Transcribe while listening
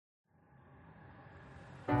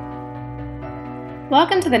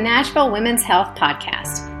Welcome to the Nashville Women's Health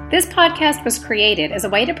Podcast. This podcast was created as a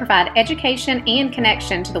way to provide education and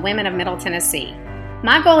connection to the women of Middle Tennessee.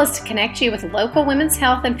 My goal is to connect you with local women's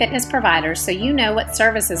health and fitness providers so you know what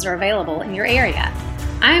services are available in your area.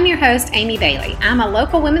 I am your host, Aimee Bailey. I'm a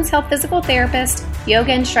local women's health physical therapist,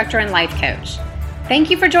 yoga instructor, and life coach. Thank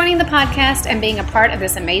you for joining the podcast and being a part of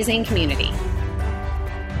this amazing community.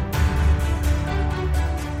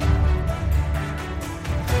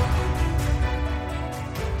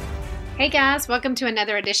 Hey guys, welcome to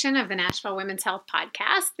another edition of the Nashville Women's Health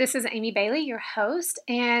Podcast. This is Aimee Bailey, your host,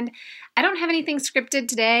 and I don't have anything scripted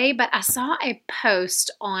today, but I saw a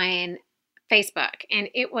post on Facebook, and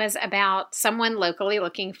it was about someone locally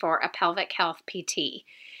looking for a pelvic health PT.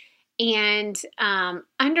 And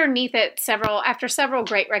underneath it, after several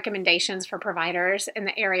great recommendations for providers in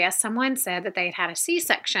the area, someone said that they had had a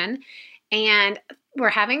C-section and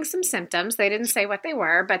were having some symptoms. They didn't say what they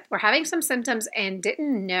were, but were having some symptoms and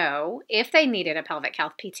didn't know if they needed a pelvic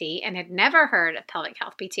health PT and had never heard of pelvic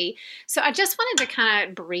health PT. So I just wanted to kind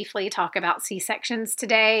of briefly talk about C-sections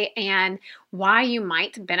today and why you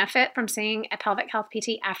might benefit from seeing a pelvic health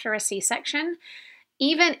PT after a C-section,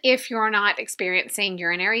 even if you're not experiencing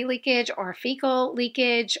urinary leakage or fecal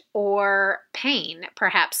leakage or pain,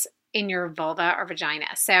 perhaps in your vulva or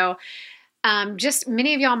vagina. So just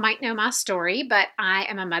many of y'all might know my story, but I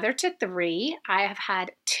am a mother to 3. I have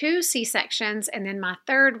had 2 C-sections, and then my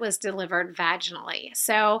third was delivered vaginally.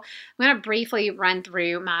 So I'm going to briefly run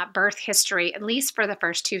through my birth history, at least for the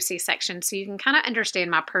first 2 C-sections, so you can kind of understand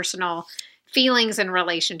my personal feelings and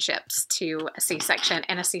relationships to a C-section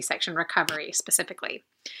and a C-section recovery specifically.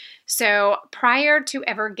 So prior to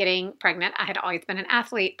ever getting pregnant, I had always been an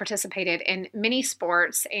athlete, participated in many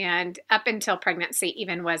sports, and up until pregnancy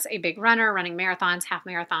even was a big runner, running marathons, half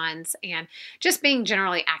marathons, and just being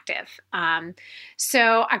generally active.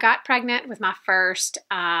 So I got pregnant with my first.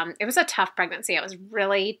 It was a tough pregnancy. I was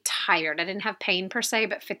really tired. I didn't have pain per se,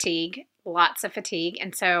 but fatigue, lots of fatigue.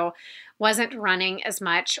 And so wasn't running as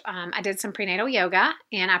much. I did some prenatal yoga,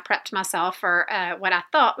 and I prepped myself for what I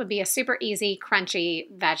thought would be a super easy, crunchy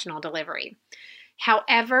vaginal delivery.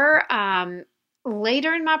 However,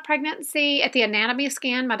 later in my pregnancy, at the anatomy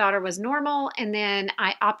scan, my daughter was normal, and then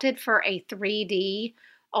I opted for a 3D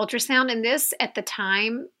ultrasound. And this, at the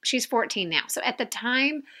time, she's 14 now. So at the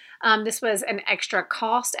time, this was an extra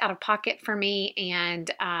cost out of pocket for me,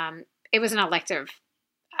 and it was an elective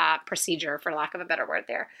procedure, for lack of a better word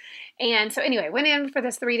there. And so anyway, went in for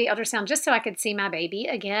this 3D ultrasound just so I could see my baby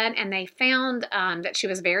again. And they found that she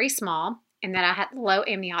was very small and that I had low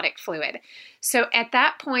amniotic fluid. So at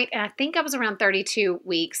that point, and I think I was around 32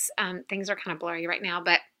 weeks, things are kind of blurry right now,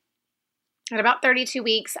 but at about 32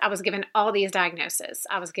 weeks, I was given all these diagnoses.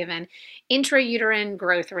 I was given intrauterine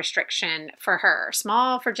growth restriction for her,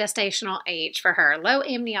 small for gestational age for her, low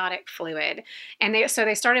amniotic fluid. And they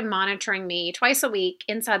started monitoring me twice a week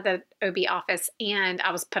inside the OB office, and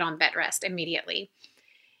I was put on bed rest immediately.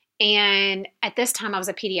 And at this time, I was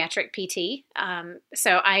a pediatric PT.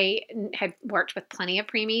 So I had worked with plenty of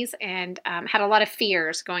preemies and had a lot of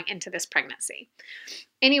fears going into this pregnancy.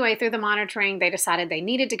 Anyway, through the monitoring, they decided they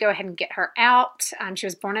needed to go ahead and get her out. She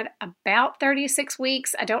was born at about 36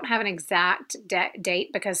 weeks. I don't have an exact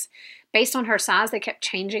date because based on her size, they kept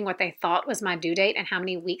changing what they thought was my due date and how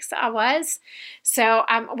many weeks I was. So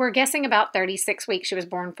we're guessing about 36 weeks. She was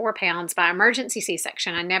born 4 pounds by emergency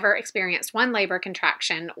C-section. I never experienced one labor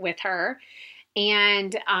contraction with her.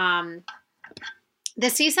 And the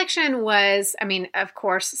C-section was, of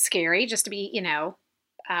course, scary just to be,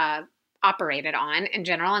 operated on in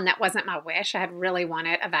general, and that wasn't my wish. I had really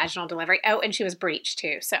wanted a vaginal delivery. Oh, and she was breached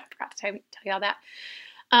too, so I forgot to tell you all that.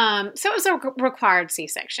 So it was a required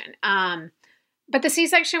C-section. But the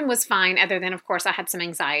C-section was fine, other than, of course, I had some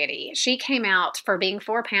anxiety. She came out for being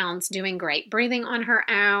 4 pounds, doing great, breathing on her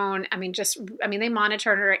own. They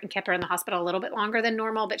monitored her and kept her in the hospital a little bit longer than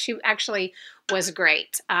normal, but she actually was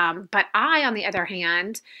great. But I, on the other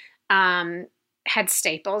hand, had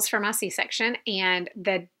staples for my C-section, and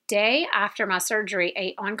the day after my surgery,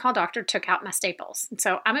 a on-call doctor took out my staples. And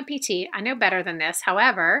so I'm a PT. I know better than this.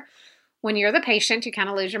 However, when you're the patient, you kind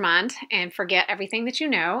of lose your mind and forget everything that you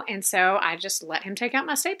know. And so I just let him take out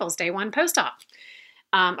my staples day 1 post-op.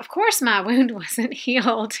 Of course, my wound wasn't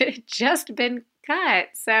healed. It had just been cut.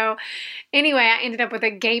 So anyway, I ended up with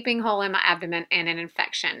a gaping hole in my abdomen and an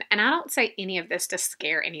infection. And I don't say any of this to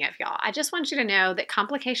scare any of y'all. I just want you to know that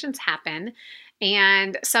complications happen.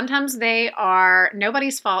 And sometimes they are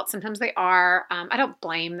nobody's fault. Sometimes they are. I don't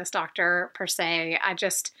blame this doctor per se. I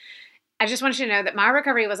just want you to know that my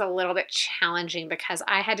recovery was a little bit challenging because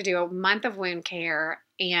I had to do a month of wound care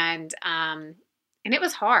and And it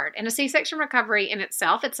was hard. And a C-section recovery in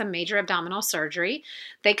itself, it's a major abdominal surgery.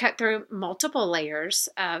 They cut through multiple layers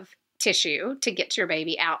of tissue to get your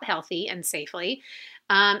baby out healthy and safely.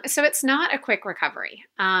 So it's not a quick recovery.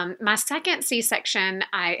 My second C-section,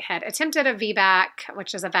 I had attempted a VBAC,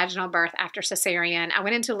 which is a vaginal birth after cesarean. I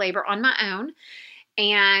went into labor on my own,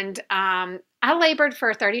 and I labored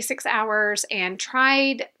for 36 hours and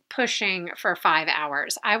tried pushing for 5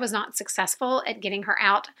 hours. I was not successful at getting her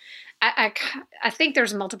out. I think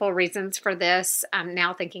there's multiple reasons for this.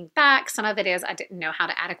 Now thinking back, some of it is I didn't know how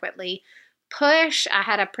to adequately push. I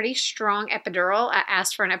had a pretty strong epidural. I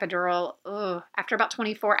asked for an epidural after about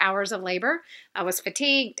 24 hours of labor. I was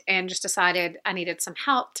fatigued and just decided I needed some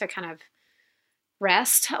help to kind of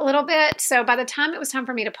rest a little bit. So by the time it was time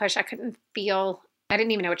for me to push, I didn't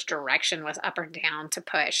even know which direction was up or down to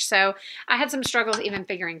push. So I had some struggles even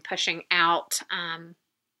figuring pushing out.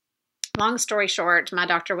 Long story short, my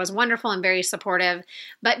doctor was wonderful and very supportive,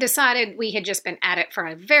 but decided we had just been at it for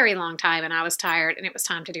a very long time and I was tired and it was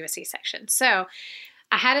time to do a C-section. So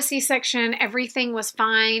I had a C-section. Everything was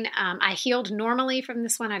fine. I healed normally from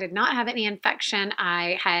this one. I did not have any infection.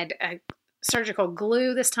 I had a surgical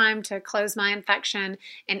glue this time to close my infection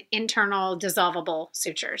and internal dissolvable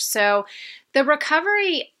sutures. So the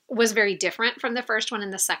recovery was very different from the first one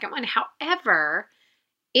and the second one. However,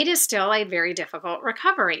 it is still a very difficult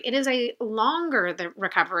recovery. It is a longer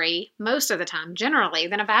recovery most of the time, generally,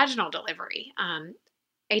 than a vaginal delivery,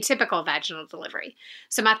 a typical vaginal delivery.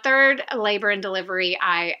 So my third labor and delivery,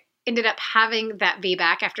 I ended up having that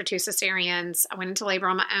VBAC after 2 cesareans. I went into labor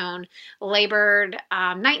on my own, labored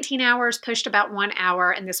 19 hours, pushed about 1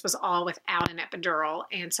 hour, and this was all without an epidural.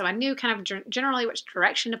 And so I knew kind of generally which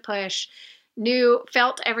direction to push,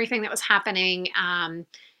 felt everything that was happening.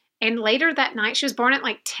 And later that night, she was born at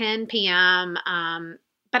like 10 p.m.,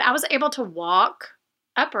 but I was able to walk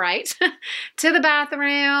upright to the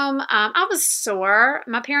bathroom. I was sore.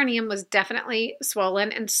 My perineum was definitely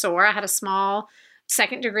swollen and sore. I had a small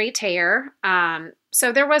 2nd-degree tear.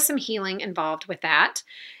 So there was some healing involved with that.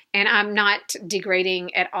 And I'm not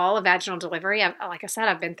degrading at all a vaginal delivery. Like I said,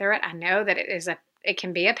 I've been through it. I know that it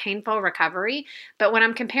can be a painful recovery, but when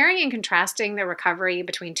I'm comparing and contrasting the recovery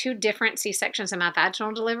between 2 different C-sections and my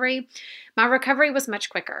vaginal delivery, my recovery was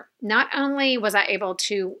much quicker. Not only was I able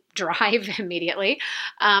to drive immediately,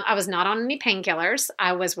 I was not on any painkillers.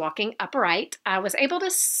 I was walking upright. I was able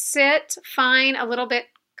to sit fine, a little bit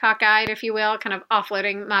cockeyed, if you will, kind of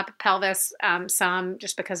offloading my pelvis some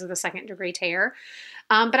just because of the 2nd-degree tear.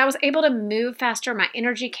 But I was able to move faster. My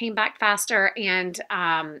energy came back faster, and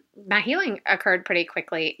my healing occurred pretty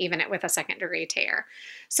quickly, even with a 2nd-degree tear.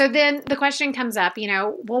 So then the question comes up,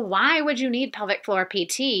 well, why would you need pelvic floor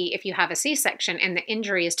PT if you have a C-section and the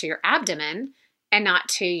injury is to your abdomen and not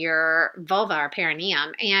to your vulva or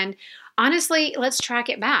perineum? And honestly, let's track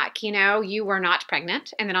it back. You were not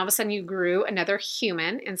pregnant, and then all of a sudden you grew another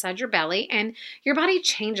human inside your belly, and your body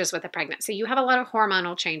changes with a pregnancy. You have a lot of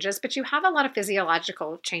hormonal changes, but you have a lot of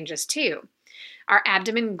physiological changes too. Our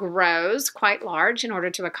abdomen grows quite large in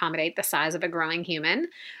order to accommodate the size of a growing human,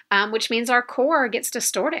 which means our core gets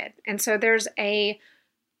distorted. And so there's a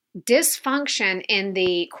dysfunction in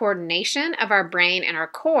the coordination of our brain and our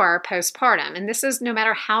core postpartum. And this is no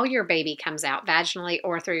matter how your baby comes out, vaginally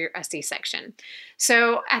or through a C-section.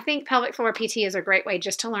 So I think pelvic floor PT is a great way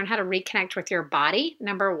just to learn how to reconnect with your body,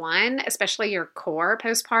 number one, especially your core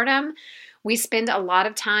postpartum. We spend a lot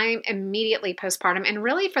of time immediately postpartum and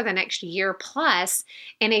really for the next year plus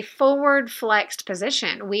in a forward flexed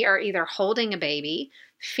position. We are either holding a baby,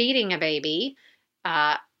 feeding a baby,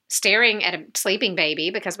 staring at a sleeping baby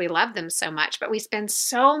because we love them so much, but we spend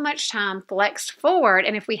so much time flexed forward.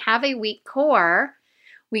 And if we have a weak core,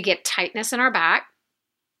 we get tightness in our back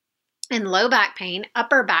and low back pain,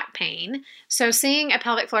 upper back pain. So seeing a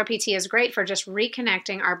pelvic floor PT is great for just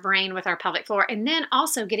reconnecting our brain with our pelvic floor and then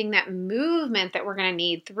also getting that movement that we're going to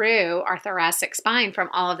need through our thoracic spine from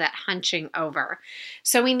all of that hunching over.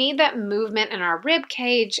 So we need that movement in our rib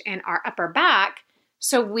cage and our upper back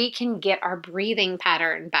so we can get our breathing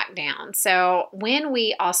pattern back down. So when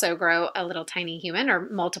we also grow a little tiny human or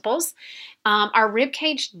multiples, our rib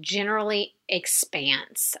cage generally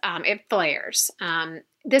expands. It flares.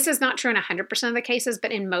 This is not true in 100% of the cases,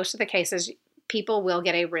 but in most of the cases, people will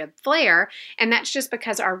get a rib flare. And that's just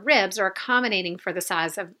because our ribs are accommodating for the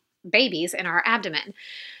size of babies in our abdomen.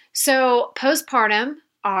 So postpartum,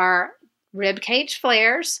 our rib cage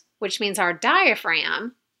flares, which means our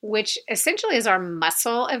diaphragm which essentially is our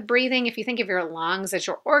muscle of breathing. If you think of your lungs as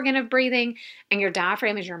your organ of breathing and your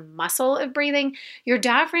diaphragm as your muscle of breathing, your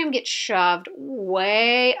diaphragm gets shoved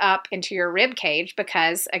way up into your rib cage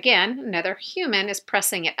because, again, another human is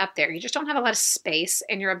pressing it up there. You just don't have a lot of space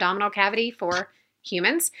in your abdominal cavity for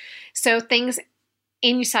humans. So things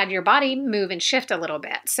inside your body move and shift a little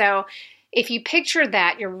bit. So if you picture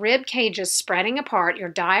that, your rib cage is spreading apart, your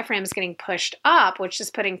diaphragm is getting pushed up, which is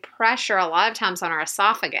putting pressure a lot of times on our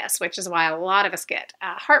esophagus, which is why a lot of us get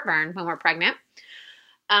heartburn when we're pregnant.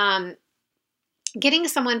 Getting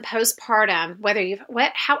someone postpartum,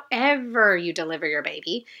 however you deliver your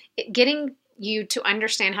baby, getting you to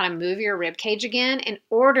understand how to move your rib cage again in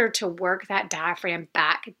order to work that diaphragm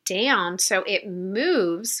back down so it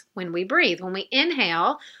moves when we breathe. When we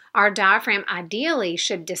inhale, our diaphragm ideally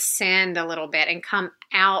should descend a little bit and come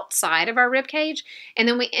outside of our rib cage. And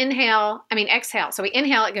then exhale. So we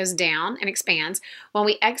inhale, it goes down and expands. When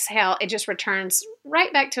we exhale, it just returns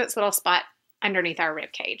right back to its little spot underneath our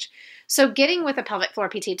rib cage. So getting with a pelvic floor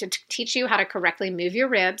PT to teach you how to correctly move your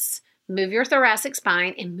ribs, move your thoracic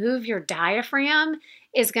spine, and move your diaphragm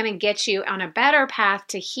is going to get you on a better path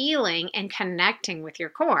to healing and connecting with your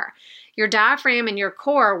core. Your diaphragm and your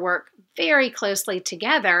core work very closely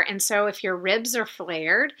together. And so if your ribs are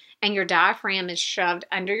flared and your diaphragm is shoved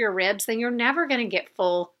under your ribs, then you're never going to get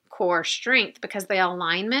full core strength because the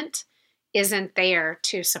alignment isn't there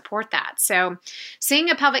to support that. So seeing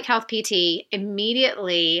a pelvic health PT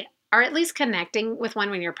immediately, or at least connecting with one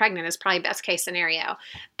when you're pregnant, is probably best case scenario.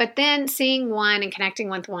 But then seeing one and connecting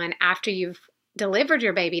with one after you've delivered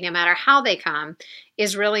your baby, no matter how they come,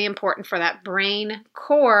 is really important for that brain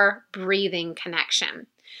core breathing connection.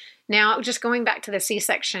 Now, just going back to the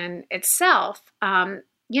C-section itself,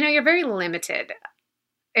 you're very limited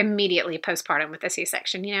immediately postpartum with the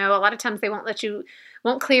C-section. A lot of times they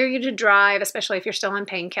won't clear you to drive, especially if you're still on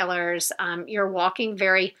painkillers. You're walking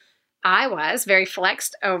I was very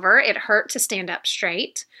flexed over. It hurt to stand up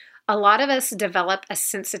straight. A lot of us develop a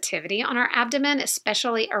sensitivity on our abdomen,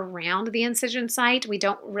 especially around the incision site. We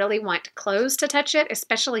don't really want clothes to touch it,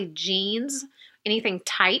 especially jeans, anything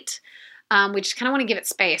tight. We just kind of want to give it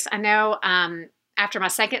space. I know after my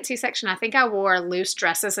second C-section, I think I wore loose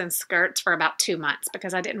dresses and skirts for about 2 months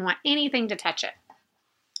because I didn't want anything to touch it.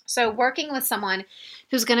 So working with someone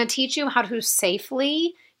who's going to teach you how to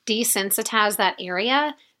safely desensitize that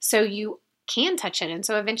area so you can touch it. And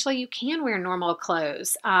so eventually you can wear normal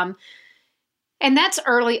clothes. And that's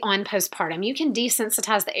early on postpartum. You can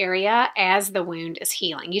desensitize the area as the wound is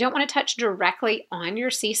healing. You don't want to touch directly on your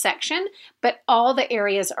C-section, but all the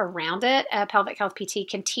areas around it, a pelvic health PT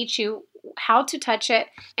can teach you how to touch it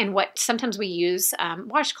and what sometimes we use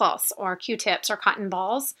washcloths or Q-tips or cotton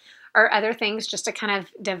balls or other things just to kind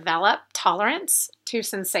of develop tolerance to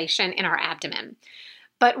sensation in our abdomen.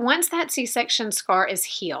 But once that C-section scar is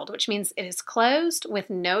healed, which means it is closed with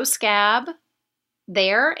no scab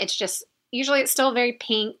there, usually it's still very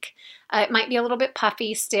pink. It might be a little bit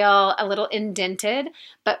puffy still, a little indented,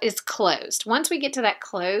 but it's closed. Once we get to that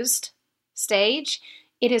closed stage,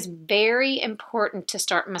 it is very important to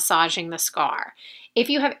start massaging the scar. If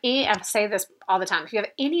you have I say this all the time, if you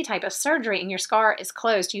have any type of surgery and your scar is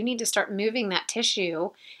closed, you need to start moving that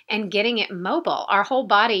tissue and getting it mobile. Our whole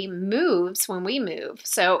body moves when we move.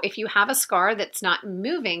 So if you have a scar that's not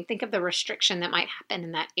moving, think of the restriction that might happen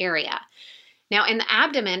in that area. Now, in the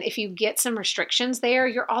abdomen, if you get some restrictions there,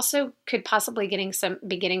 you're also could possibly be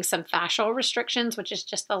getting some fascial restrictions, which is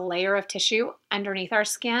just the layer of tissue underneath our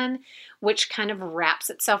skin, which kind of wraps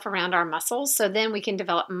itself around our muscles. So then we can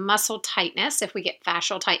develop muscle tightness if we get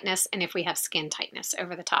fascial tightness and if we have skin tightness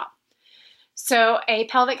over the top. So a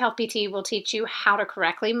pelvic health PT will teach you how to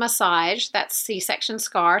correctly massage that C-section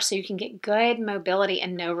scar so you can get good mobility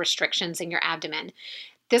and no restrictions in your abdomen.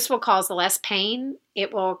 This will cause less pain.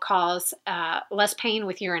 It will cause less pain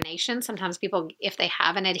with urination. Sometimes people, if they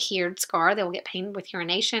have an adhered scar, they will get pain with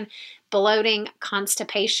urination, bloating,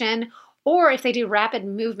 constipation, or if they do rapid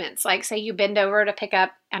movements, like say you bend over to pick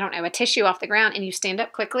up, a tissue off the ground and you stand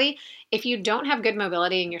up quickly. If you don't have good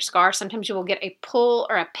mobility in your scar, sometimes you will get a pull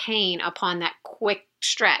or a pain upon that quick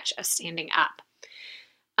stretch of standing up.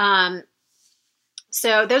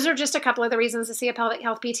 So those are just a couple of the reasons to see a pelvic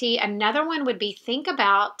health PT. Another one would be think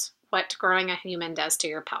about what growing a human does to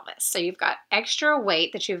your pelvis. So you've got extra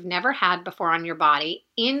weight that you've never had before on your body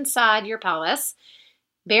inside your pelvis,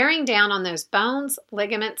 bearing down on those bones,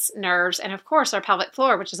 ligaments, nerves, and of course our pelvic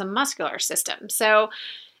floor, which is a muscular system. So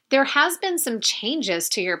there has been some changes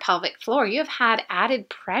to your pelvic floor. You have had added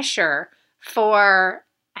pressure for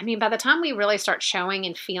I mean, by the time we really start showing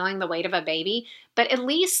and feeling the weight of a baby, but at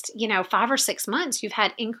least, 5 or 6 months, you've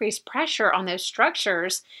had increased pressure on those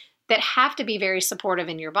structures that have to be very supportive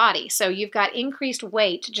in your body. So you've got increased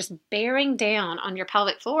weight just bearing down on your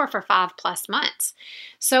pelvic floor for 5+ months.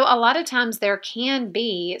 So a lot of times there can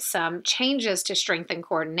be some changes to strength and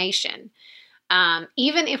coordination.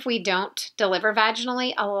 Even if we don't deliver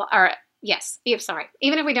vaginally,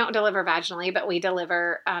 even if we don't deliver vaginally, but we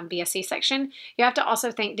deliver via C-section, you have to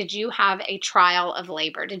also think, did you have a trial of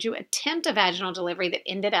labor? Did you attempt a vaginal delivery that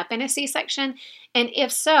ended up in a C-section? And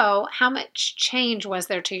if so, how much change was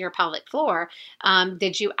there to your pelvic floor?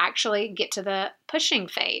 Did you actually get to the pushing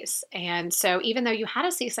phase? And so even though you had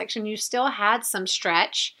a C-section, you still had some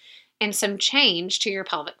stretch and some change to your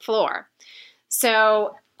pelvic floor.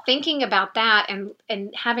 So thinking about that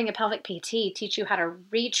and having a pelvic PT teach you how to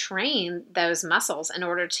retrain those muscles in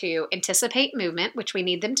order to anticipate movement, which we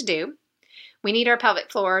need them to do. We need our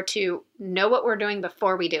pelvic floor to know what we're doing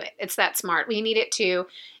before we do it. It's that smart. We need it to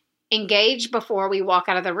engage before we walk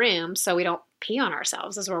out of the room so we don't pee on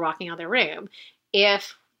ourselves as we're walking out of the room.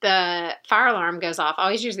 If the fire alarm goes off, I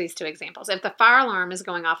always use these two examples. If the fire alarm is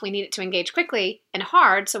going off, we need it to engage quickly and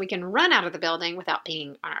hard so we can run out of the building without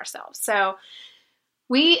peeing on ourselves. So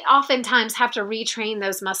we oftentimes have to retrain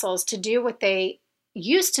those muscles to do what they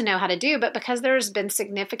used to know how to do, but because there's been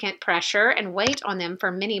significant pressure and weight on them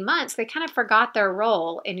for many months, they kind of forgot their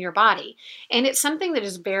role in your body. And it's something that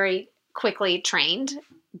is very quickly trained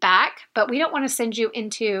back, but we don't want to send you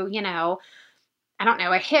into, a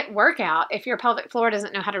HIIT workout if your pelvic floor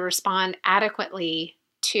doesn't know how to respond adequately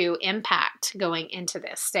to impact going into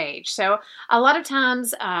this stage. So a lot of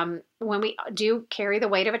times when we do carry the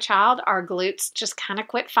weight of a child, our glutes just kind of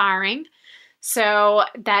quit firing. So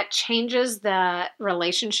that changes the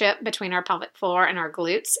relationship between our pelvic floor and our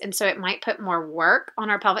glutes. And so it might put more work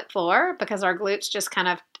on our pelvic floor because our glutes just kind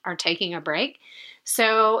of are taking a break.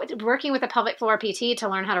 So working with a pelvic floor PT to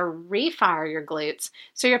learn how to refire your glutes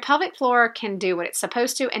so your pelvic floor can do what it's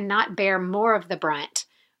supposed to and not bear more of the brunt,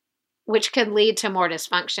 which could lead to more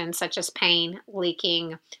dysfunction such as pain,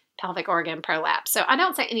 leaking, pelvic organ prolapse. So I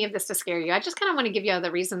don't say any of this to scare you. I just kind of want to give you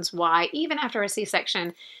the reasons why, even after a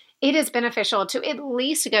C-section, it is beneficial to at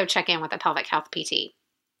least go check in with a pelvic health PT.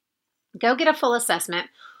 Go get a full assessment,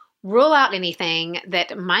 rule out anything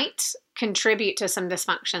that might contribute to some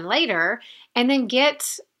dysfunction later, and then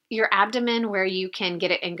get your abdomen where you can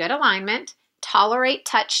get it in good alignment, tolerate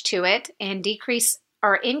touch to it, and decrease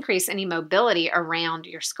or increase any mobility around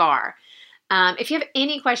your scar. If you have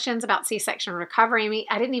any questions about C-section recovery,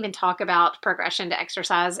 I didn't even talk about progression to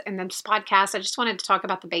exercise in this podcast. I just wanted to talk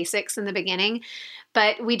about the basics in the beginning.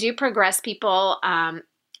 But we do progress people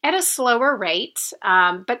at a slower rate.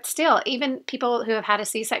 But still, even people who have had a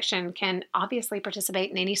C-section can obviously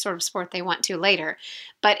participate in any sort of sport they want to later.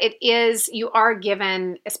 But you are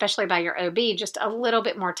given, especially by your OB, just a little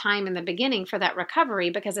bit more time in the beginning for that recovery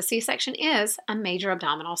because a C-section is a major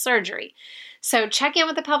abdominal surgery. So check in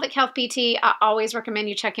with the pelvic health PT. I always recommend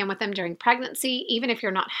you check in with them during pregnancy, even if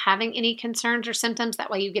you're not having any concerns or symptoms.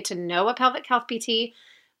 That way you get to know a pelvic health PT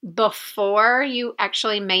before you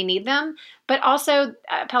actually may need them. But also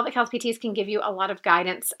pelvic health PTs can give you a lot of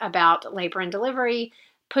guidance about labor and delivery,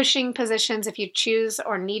 pushing positions if you choose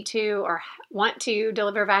or need to or want to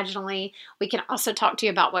deliver vaginally. We can also talk to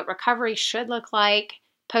you about what recovery should look like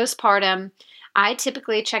postpartum. I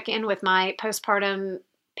typically check in with my postpartum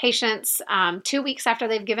patients 2 weeks after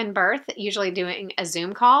they've given birth, usually doing a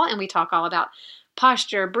Zoom call, and we talk all about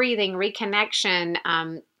posture, breathing, reconnection,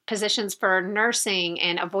 positions for nursing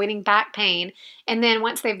and avoiding back pain. And then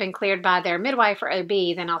once they've been cleared by their midwife or OB,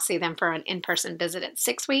 then I'll see them for an in-person visit at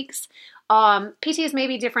 6 weeks. PTs may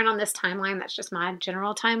be different on this timeline. That's just my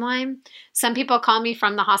general timeline. Some people call me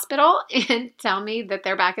from the hospital and tell me that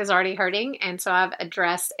their back is already hurting. And so I've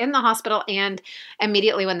addressed in the hospital and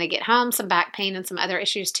immediately when they get home, some back pain and some other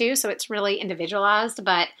issues too. So it's really individualized.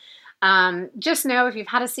 But just know if you've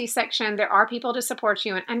had a C-section, there are people to support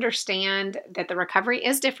you and understand that the recovery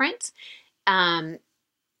is different.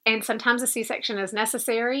 And sometimes a C-section is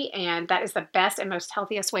necessary, and that is the best and most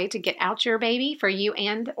healthiest way to get out your baby for you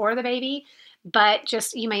and or the baby. But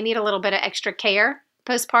just you may need a little bit of extra care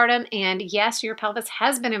postpartum. And yes, your pelvis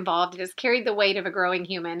has been involved. It has carried the weight of a growing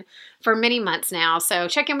human for many months now. So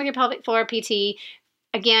check in with your pelvic floor PT.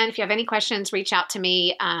 Again, if you have any questions, reach out to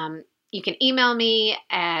me. You can email me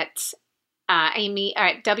at Aimee or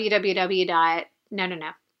at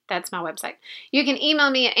that's my website. You can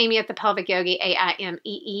email me at Aimee at the Pelvic Yogi,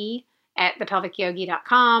 AIMEE at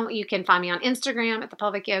thepelvicyogi.com. You can find me on Instagram at the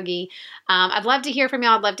Pelvic Yogi. I'd love to hear from you.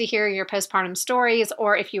 I'd love to hear your postpartum stories,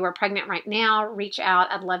 or if you are pregnant right now, reach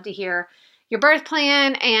out. I'd love to hear your birth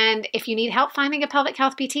plan. And if you need help finding a pelvic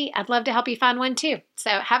health PT, I'd love to help you find one too.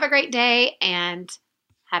 So have a great day and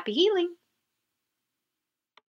happy healing.